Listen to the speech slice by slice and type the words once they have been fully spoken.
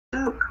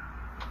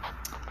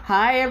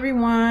Hi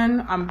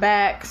everyone, I'm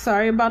back.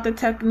 Sorry about the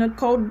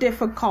technical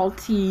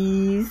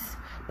difficulties.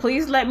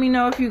 Please let me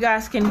know if you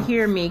guys can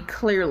hear me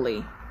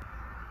clearly.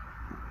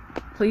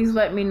 Please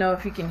let me know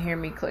if you can hear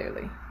me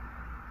clearly.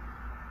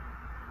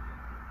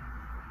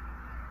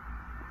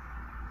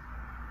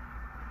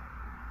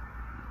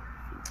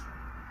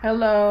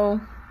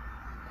 Hello.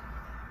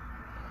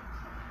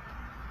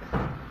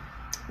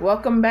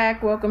 Welcome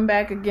back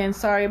again.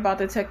 Sorry about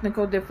the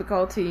technical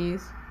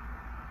difficulties.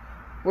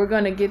 We're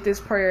going to get this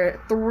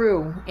prayer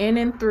through, in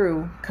and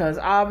through, because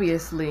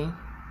obviously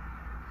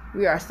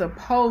we are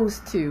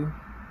supposed to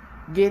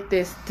get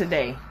this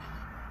today.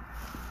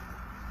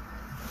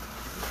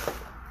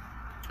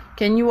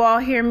 Can you all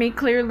hear me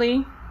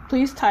clearly?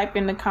 Please type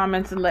in the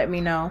comments and let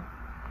me know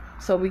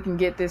so we can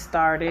get this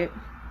started.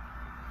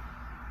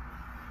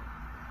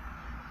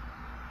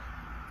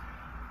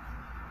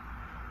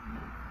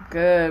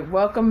 Good.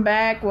 Welcome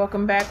back.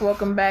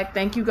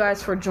 Thank you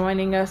guys for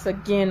joining us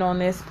again on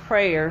this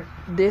prayer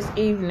this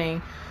evening.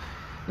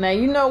 Now,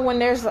 you know, when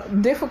there's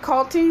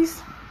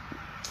difficulties,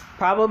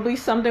 probably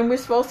something we're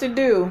supposed to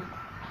do.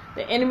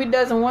 The enemy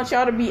doesn't want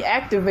y'all to be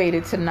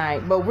activated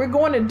tonight, but we're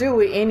going to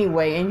do it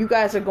anyway, and you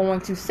guys are going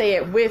to say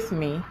it with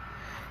me.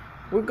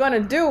 We're going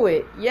to do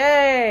it.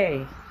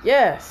 Yay.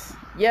 Yes.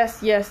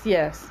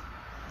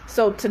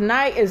 So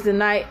tonight is the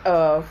night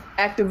of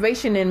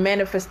activation and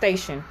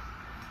manifestation.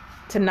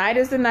 Tonight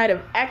is the night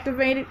of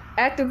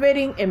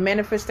activating and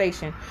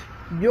manifestation.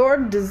 You are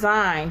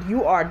designed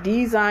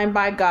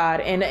by God.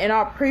 And in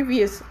our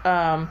previous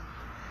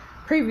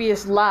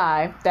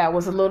live, that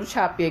was a little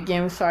choppy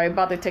again. Sorry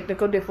about the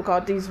technical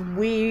difficulties.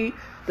 The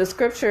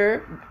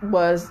scripture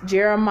was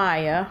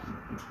Jeremiah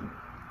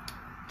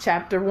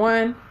chapter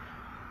 1,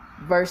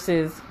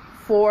 verses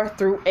 4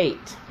 through 8.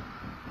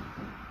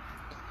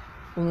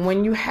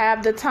 When you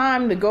have the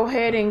time to go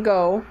ahead and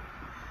go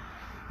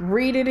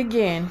read it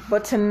again.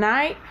 But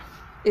tonight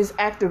is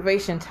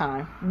activation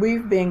time.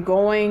 We've been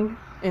going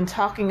and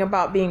talking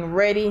about being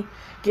ready,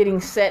 getting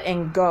set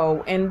and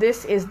go. And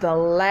this is the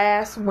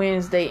last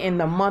Wednesday in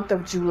the month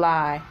of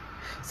July.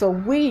 So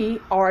we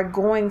are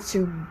going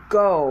to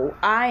go.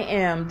 I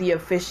am the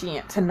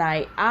officiant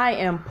tonight. I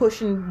am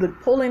pulling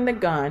the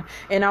gun,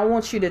 and I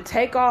want you to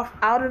take off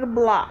out of the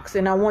blocks,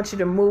 and I want you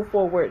to move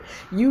forward.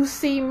 You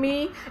see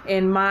me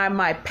in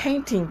my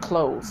painting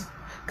clothes.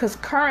 Because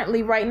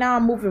currently, right now,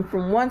 I'm moving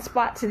from one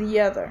spot to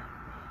the other.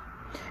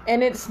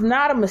 And it's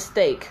not a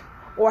mistake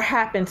or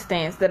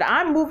happenstance that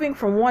I'm moving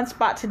from one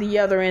spot to the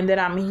other and that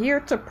I'm here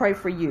to pray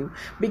for you.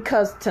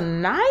 Because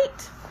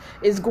tonight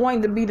is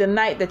going to be the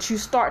night that you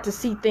start to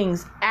see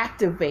things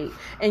activate.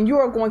 And you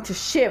are going to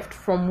shift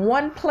from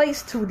one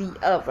place to the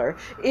other.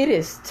 It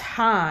is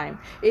time.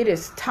 It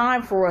is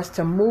time for us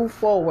to move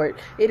forward.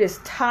 It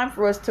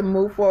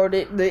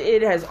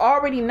has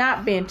already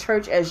not been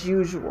church as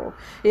usual.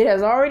 And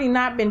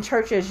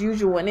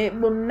it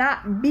will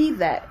not be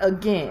that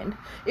again.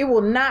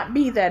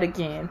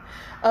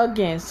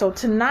 So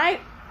tonight,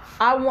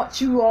 I want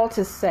you all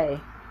to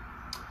say,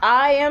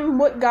 I am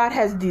what God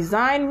has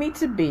designed me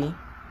to be.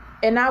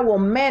 And I will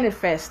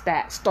manifest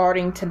that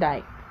starting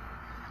tonight.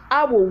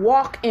 I will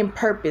walk in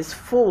purpose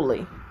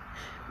fully,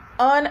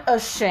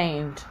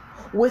 unashamed,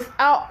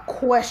 without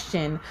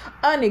question,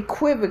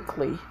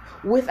 unequivocally,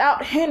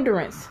 without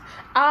hindrance.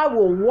 I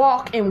will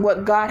walk in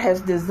what God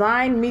has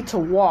designed me to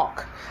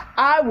walk.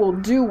 I will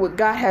do what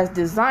God has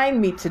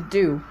designed me to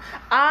do.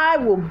 I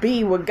will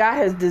be what God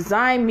has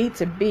designed me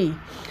to be.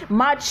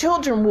 My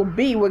children will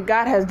be what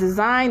God has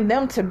designed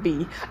them to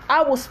be.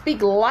 I will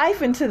speak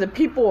life into the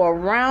people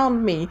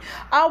around me.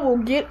 I will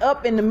get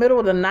up in the middle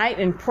of the night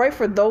and pray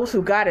for those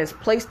who God has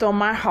placed on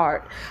my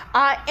heart.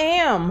 I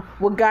am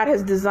what God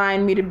has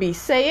designed me to be.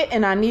 Say it,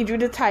 and I need you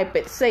to type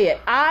it. Say it.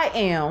 I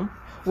am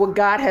what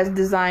God has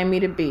designed me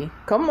to be.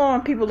 Come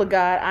on, people of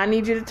God. I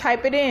need you to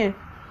type it in.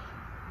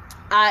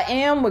 I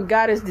am what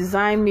God has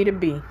designed me to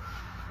be.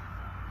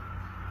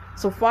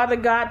 So, Father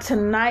God,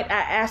 tonight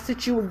I ask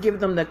that you would give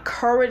them the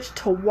courage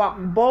to walk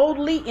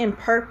boldly in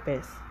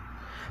purpose.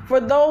 For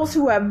those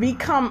who have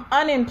become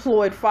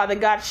unemployed, Father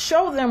God,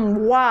 show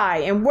them why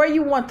and where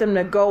you want them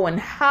to go and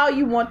how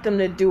you want them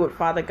to do it,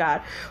 Father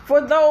God. For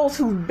those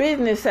whose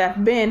business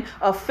have been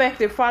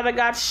affected, Father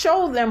God,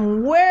 show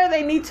them where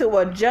they need to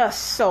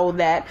adjust so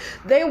that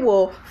they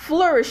will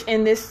flourish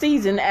in this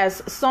season,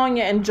 as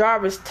Sonia and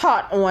Jarvis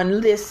taught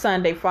on this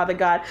Sunday, Father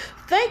God.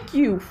 Thank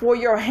you for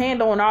your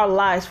hand on our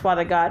lives,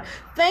 Father God.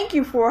 Thank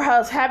you for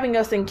having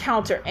us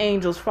encounter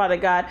angels, Father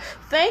God.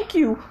 Thank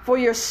you for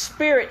your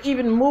spirit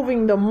even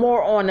moving the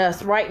more on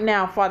us right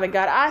now, Father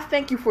God. I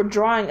thank you for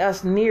drawing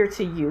us near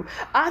to you.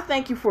 I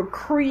thank you for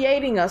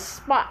creating a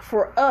spot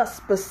for us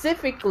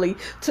specifically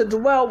to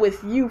dwell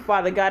with you,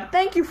 Father God.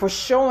 Thank you for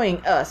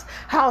showing us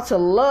how to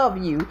love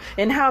you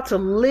and how to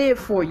live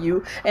for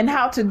you and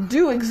how to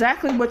do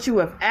exactly what you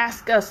have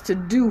asked us to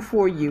do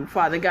for you,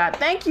 Father God.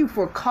 Thank you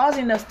for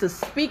causing us to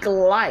speak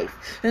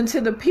life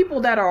into the people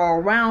that are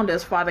around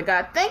us, Father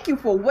God. Thank you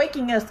for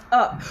waking us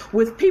up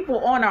with people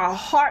on our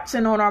hearts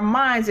and on our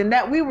minds, and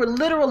that we would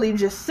literally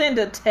just send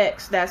a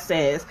text that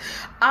says,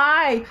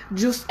 I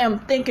just am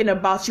thinking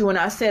about you, and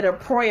I said a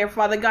prayer,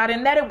 Father God,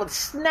 and that it would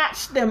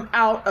snatch them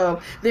out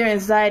of their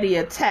anxiety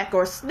attack,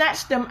 or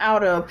snatch them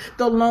out of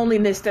the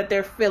loneliness that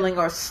they're feeling,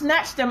 or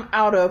snatch them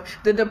out of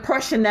the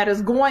depression that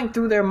is going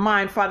through their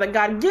mind, Father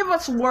God. Give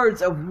us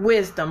words of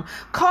wisdom.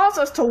 Cause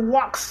us to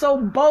walk so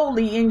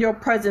boldly in your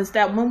presence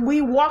that when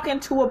we walk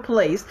into a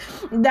place,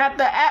 that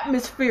the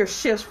atmosphere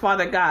shifts,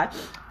 Father God.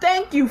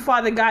 Thank you,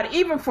 Father God,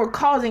 even for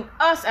causing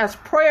us as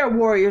prayer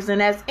warriors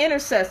and as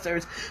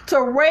intercessors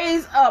to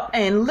raise up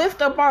and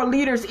lift up our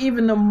leaders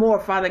even the more,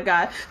 Father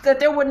God, that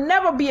there would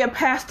never be a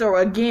pastor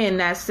again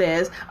that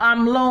says,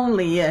 I'm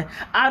lonely and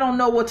I don't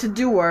know what to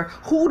do, or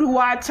who do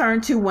I turn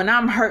to when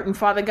I'm hurting,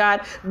 Father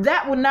God.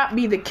 That would not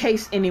be the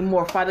case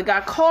anymore, Father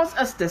God. Cause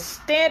us to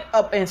stand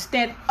up and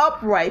stand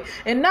upright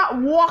and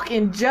not walk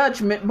in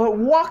judgment, but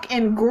walk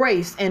in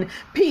grace and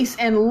peace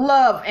and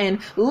love, and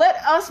let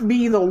us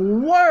be the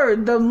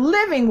word, the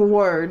living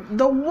word,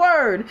 the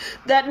word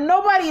that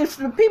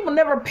people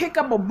never pick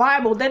up a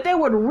Bible, that they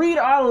would read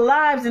our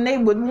lives and they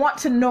would want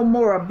to know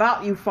more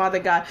about you, Father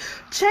God.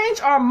 Change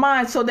our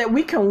minds so that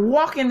we can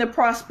walk in the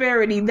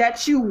prosperity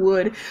that you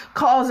would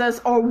cause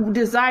us or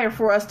desire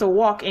for us to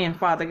walk in,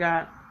 Father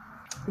God.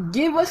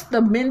 Give us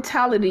the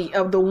mentality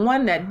of the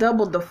one that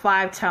doubled the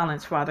 5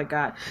 talents, Father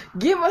God.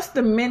 Give us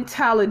the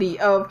mentality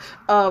of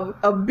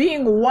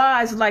being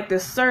wise like the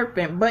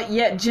serpent, but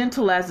yet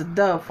gentle as a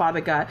dove, Father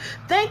God.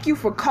 Thank you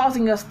for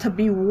causing us to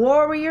be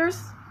warriors,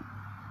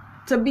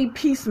 to be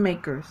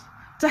peacemakers,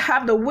 to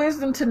have the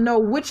wisdom to know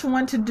which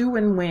one to do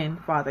and when,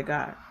 Father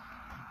God.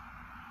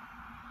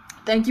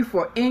 Thank you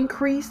for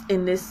increase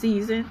in this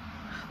season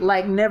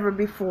like never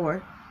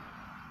before.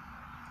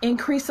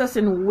 Increase us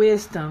in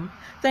wisdom.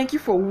 Thank you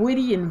for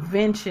witty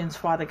inventions,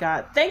 Father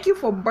God. Thank you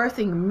for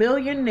birthing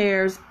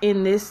millionaires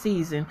in this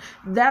season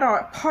that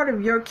are part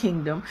of your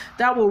kingdom,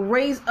 that will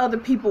raise other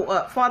people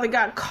up. Father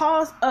God,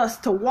 cause us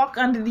to walk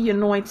under the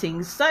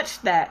anointing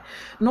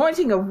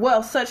of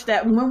wealth, such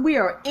that when we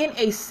are in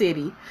a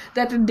city,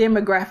 that the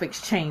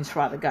demographics change,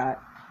 Father God.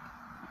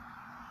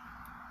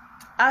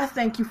 I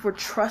thank you for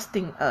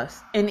trusting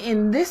us. And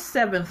in this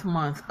 7th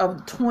month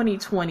of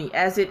 2020,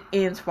 as it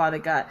ends, Father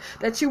God,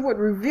 that you would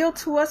reveal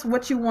to us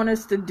what you want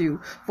us to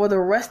do for the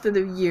rest of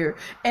the year,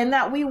 and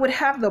that we would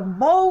have the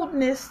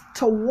boldness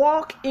to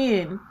walk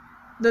in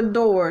the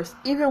doors,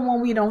 even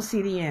when we don't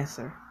see the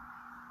answer.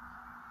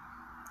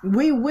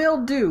 We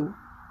will do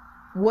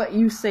what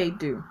you say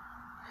do.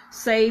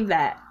 Say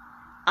that.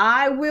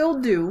 I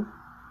will do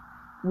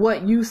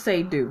what you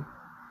say do.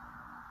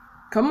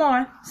 Come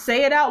on,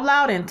 say it out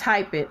loud and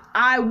type it.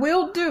 I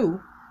will do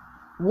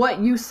what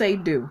you say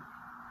do.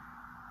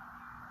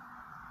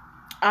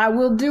 I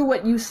will do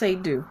what you say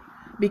do,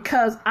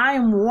 because I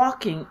am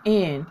walking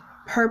in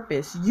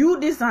purpose. You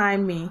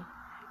designed me,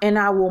 and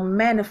I will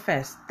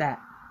manifest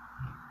that.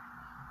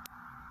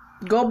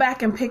 Go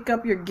back and pick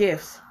up your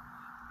gifts,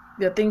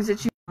 the things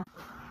that you.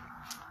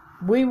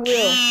 We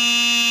will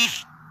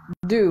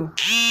do what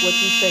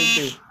you say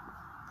do.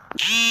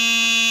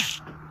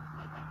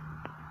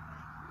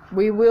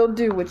 We will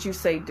do what you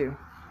say do.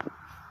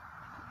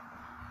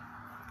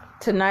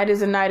 Tonight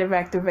is a night of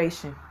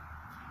activation.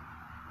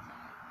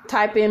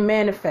 Type in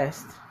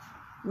manifest.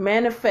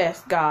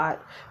 Manifest, God.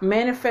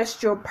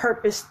 Manifest your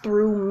purpose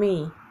through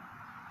me.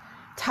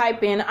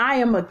 Type in, I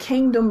am a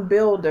kingdom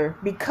builder,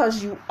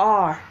 because you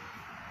are.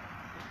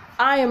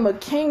 I am a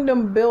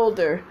kingdom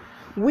builder.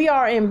 We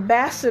are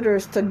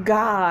ambassadors to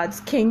God's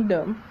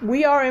kingdom.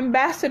 We are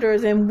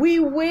ambassadors, and we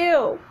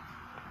will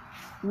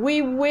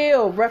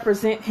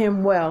represent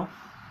him well.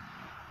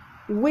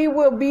 We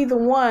will be the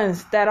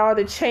ones that are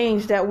the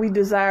change that we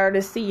desire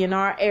to see in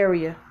our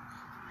area.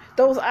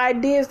 Those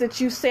ideas that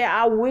you say,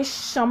 I wish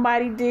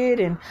somebody did,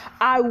 and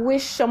I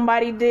wish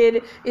somebody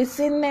did, it's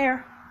in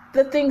there.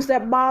 The things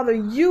that bother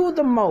you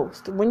the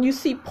most. When you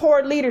see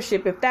poor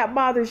leadership, if that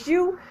bothers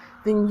you,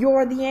 then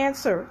you're the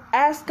answer.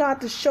 Ask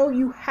God to show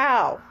you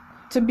how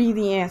to be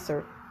the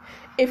answer.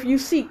 If you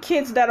see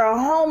kids that are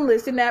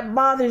homeless and that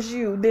bothers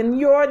you, then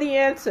you're the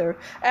answer.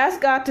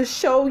 Ask God to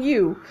show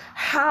you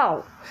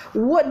how.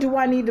 What do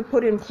I need to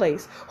put in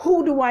place?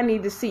 Who do I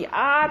need to see?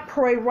 I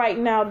pray right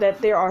now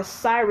that there are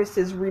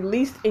Cyruses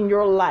released in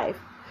your life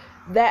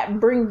that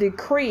bring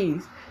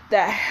decrees,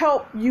 that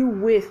help you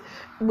with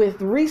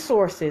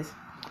resources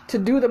to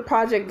do the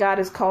project God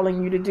is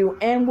calling you to do,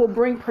 and will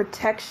bring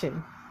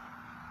protection.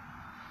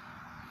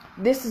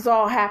 This is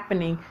all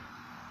happening.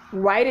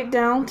 Write it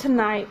down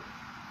tonight.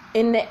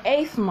 In the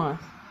 8th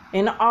month,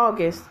 in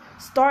August,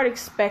 start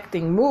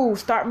expecting,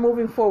 start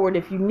moving forward.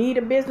 If you need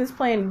a business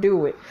plan,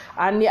 do it.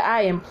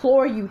 I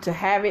implore you to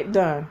have it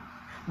done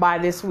by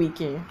this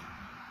weekend.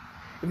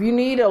 If you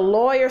need a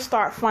lawyer,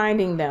 start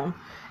finding them.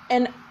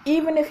 And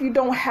even if you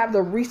don't have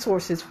the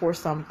resources for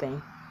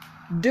something,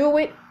 do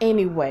it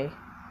anyway.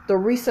 The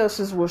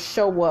resources will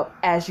show up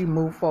as you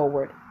move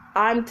forward.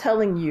 I'm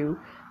telling you,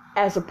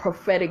 as a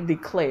prophetic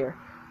declare,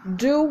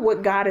 do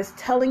what God is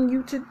telling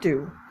you to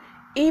do.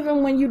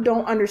 even when you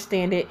don't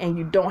understand it and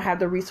you don't have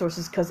the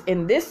resources, because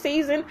in this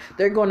season,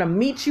 they're going to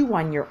meet you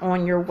when you're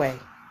on your way.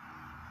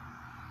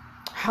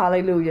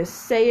 Hallelujah.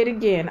 Say it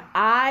again.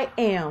 I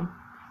am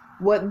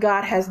what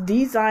God has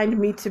designed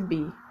me to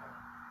be,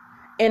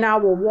 and I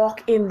will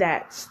walk in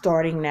that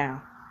starting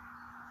now.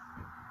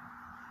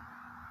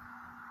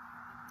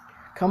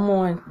 Come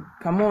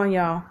on,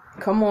 y'all.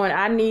 Come on.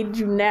 I need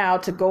you now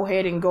to go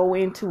ahead and go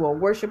into a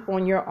worship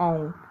on your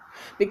own.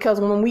 Because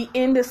when we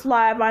end this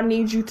live, I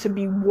need you to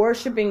be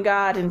worshiping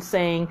God and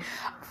saying,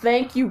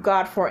 thank you,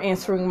 God, for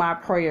answering my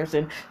prayers.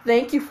 And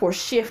thank you for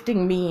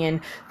shifting me.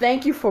 And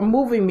thank you for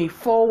moving me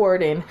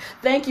forward. And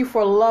thank you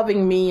for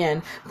loving me.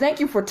 And thank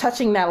you for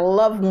touching that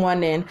loved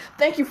one. And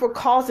thank you for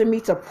causing me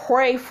to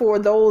pray for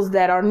those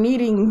that are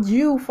needing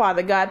you,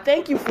 Father God.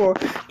 Thank you for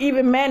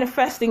even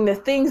manifesting the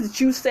things that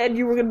you said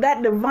you were,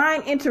 that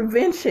divine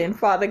intervention,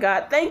 Father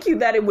God. Thank you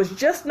that it was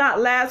just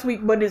not last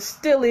week, but it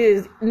still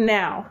is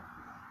now.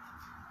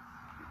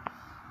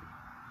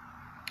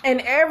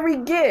 And every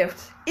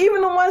gift, even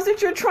the ones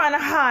that you're trying to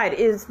hide,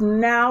 is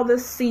now the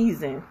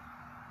season.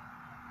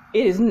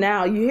 It is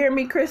now. You hear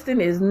me, Kristen?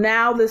 It is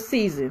now the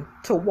season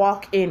to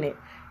walk in it.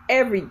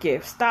 Every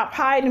gift. Stop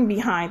hiding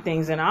behind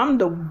things. And I'm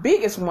the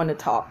biggest one to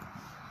talk.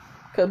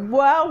 Because, boy,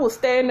 I will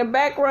stay in the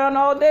background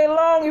all day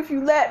long if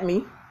you let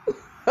me.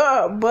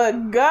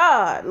 But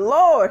God,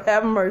 Lord,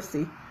 have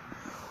mercy.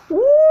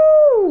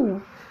 Woo!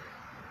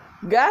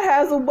 God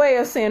has a way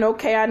of saying,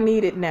 okay, I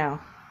need it now.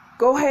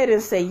 Go ahead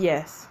and say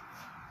yes.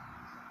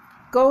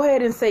 Go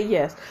ahead and say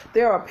yes.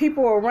 There are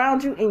people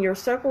around you in your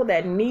circle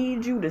that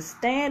need you to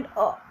stand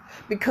up,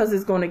 because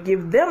it's going to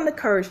give them the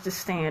courage to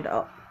stand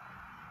up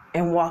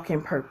and walk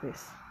in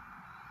purpose.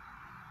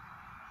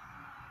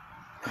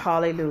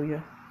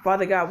 Hallelujah.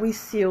 Father God, we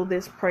seal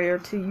this prayer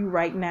to you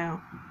right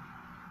now.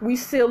 We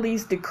seal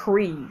these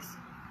decrees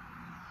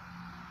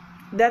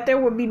that there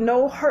will be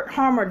no hurt,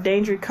 harm, or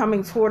danger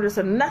coming toward us,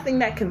 and nothing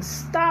that can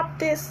stop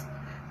this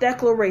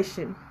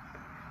declaration.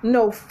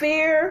 No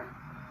fear,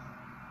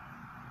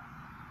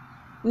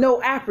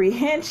 no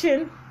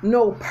apprehension,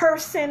 no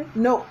person,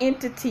 no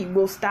entity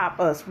will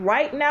stop us.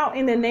 Right now,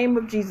 in the name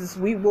of Jesus,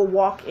 we will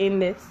walk in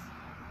this.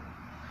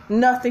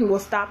 Nothing will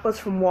stop us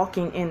from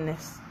walking in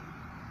this.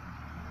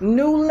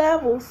 New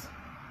levels,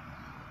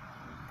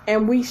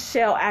 and we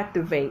shall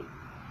activate.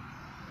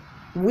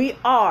 We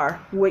are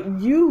what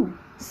you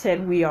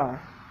said we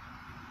are.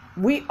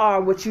 We are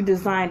what you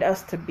designed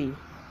us to be,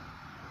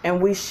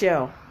 and we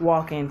shall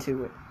walk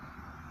into it.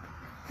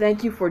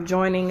 Thank you for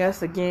joining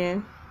us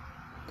again.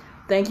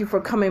 Thank you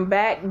for coming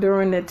back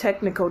during the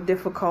technical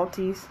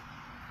difficulties.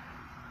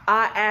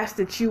 I ask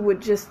that you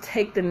would just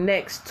take the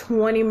next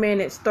 20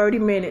 minutes, 30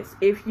 minutes,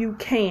 if you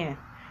can,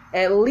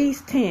 at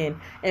least 10,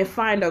 and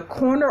find a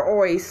corner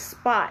or a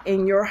spot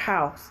in your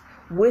house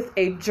with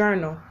a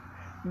journal.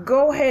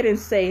 Go ahead and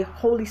say,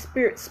 Holy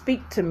Spirit,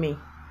 speak to me,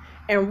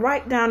 and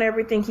write down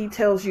everything he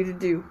tells you to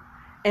do.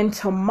 And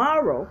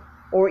tomorrow,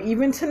 or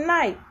even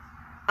tonight,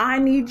 I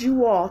need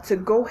you all to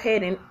go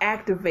ahead and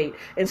activate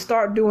and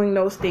start doing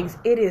those things.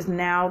 It is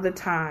now the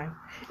time.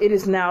 It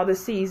is now the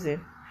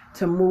season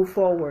to move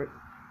forward.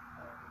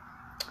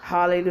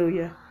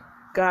 Hallelujah.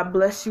 God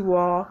bless you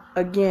all.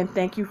 Again,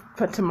 thank you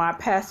to my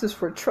pastors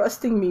for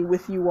trusting me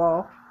with you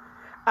all.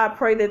 I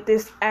pray that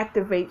this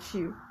activates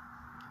you.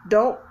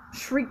 Don't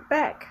shrink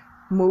back.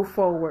 Move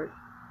forward.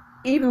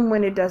 Even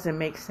when it doesn't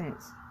make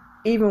sense.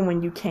 Even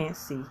when you can't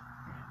see.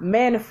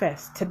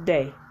 Manifest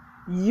today.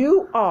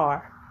 You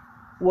are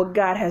what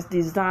God has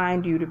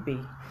designed you to be.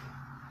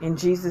 In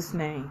Jesus'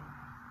 name.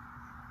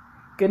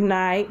 Good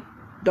night.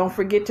 Don't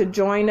forget to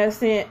join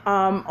us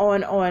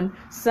on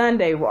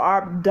Sunday, where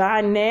our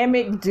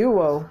dynamic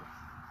duo,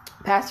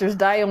 Pastors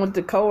Diane and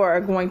Dakota, are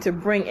going to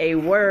bring a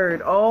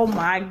word. Oh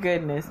my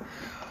goodness.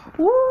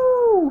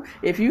 Woo!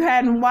 If you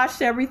hadn't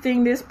watched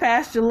everything this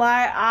past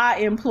July, I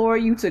implore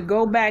you to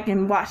go back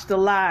and watch the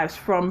lives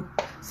from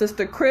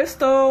Sister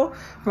Crystal,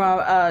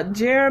 from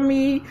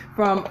Jeremy,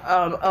 from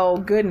oh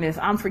goodness,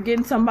 I'm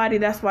forgetting somebody.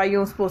 That's why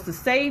you're supposed to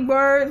say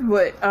words,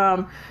 but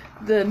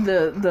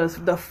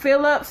the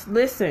Phillips.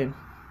 Listen,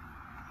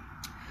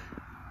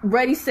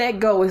 ready, set,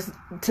 go.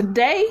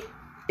 Today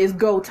is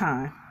go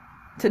time.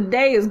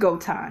 Today is go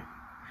time.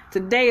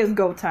 Today is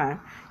go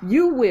time.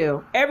 You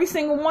will, every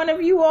single one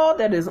of you all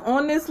that is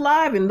on this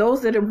live, and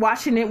those that are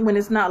watching it when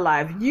it's not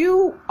live,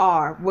 you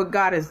are what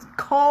God has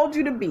called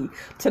you to be.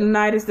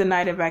 Tonight is the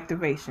night of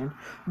activation.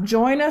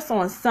 Join us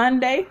on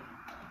Sunday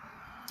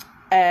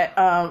at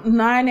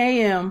 9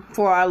 a.m.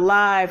 for our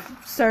live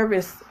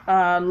service,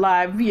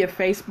 live via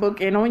Facebook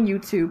and on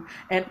YouTube.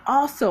 And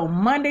also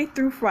Monday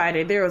through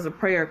Friday, there is a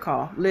prayer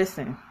call.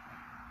 Listen.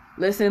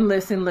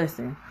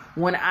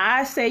 When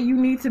I say you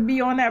need to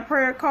be on that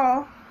prayer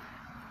call,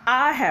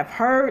 I have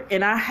heard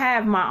and I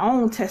have my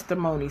own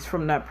testimonies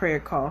from that prayer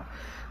call.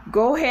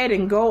 Go ahead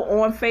and go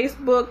on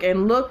Facebook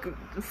and look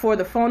for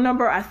the phone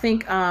number. I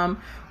think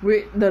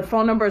the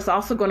phone number is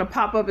also going to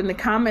pop up in the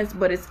comments,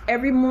 but it's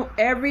every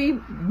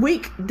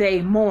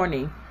weekday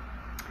morning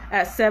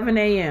at 7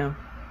 a.m.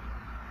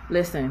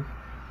 Listen,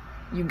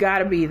 you got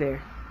to be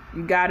there.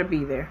 You got to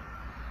be there.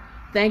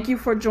 Thank you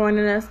for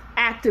joining us.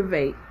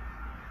 Activate.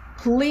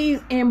 Please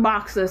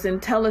inbox us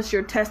and tell us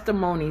your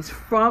testimonies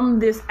from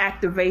this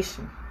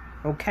activation.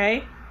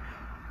 Okay?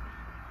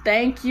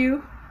 Thank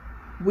you.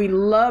 We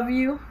love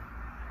you.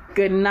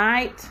 Good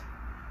night.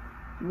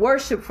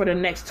 Worship for the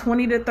next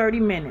 20 to 30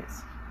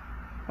 minutes.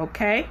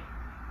 Okay?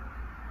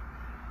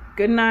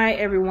 Good night,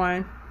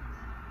 everyone.